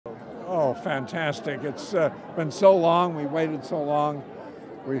Oh, fantastic. It's been so long, we waited so long.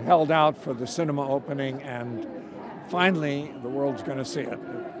 We held out for the cinema opening, and finally the world's going to see it.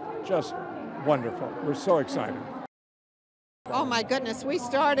 Just wonderful. We're so excited. Oh my goodness, we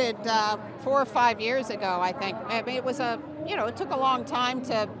started 4 or 5 years ago, I think. I mean, it was it took a long time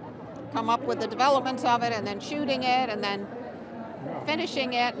to come up with the development of it, and then shooting it, and then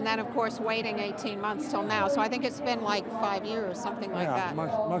finishing it, and then of course waiting 18 months till now. So I think it's been like 5 years, something like that.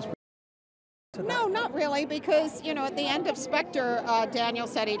 Must be. No, not really, because at the end of Spectre, Daniel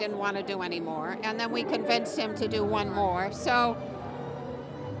said he didn't want to do any more, and then we convinced him to do one more. So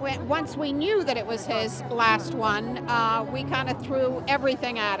once we knew that it was his last one, we kind of threw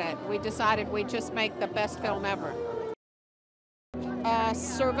everything at it. We decided we'd just make the best film ever.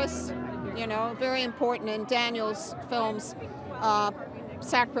 Service, very important in Daniel's films.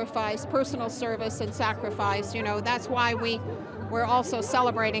 Sacrifice, personal service and sacrifice. That's why we're also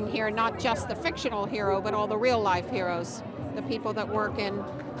celebrating here not just the fictional hero, but all the real life heroes, the people that work in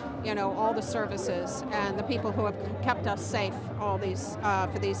all the services, and the people who have kept us safe all these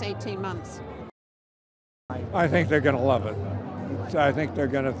for these 18 months. I think they're going to love it. I think they're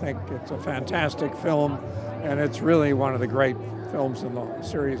going to think it's a fantastic film, and it's really one of the great films in the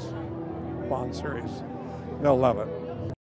series, Bond series. They'll love it.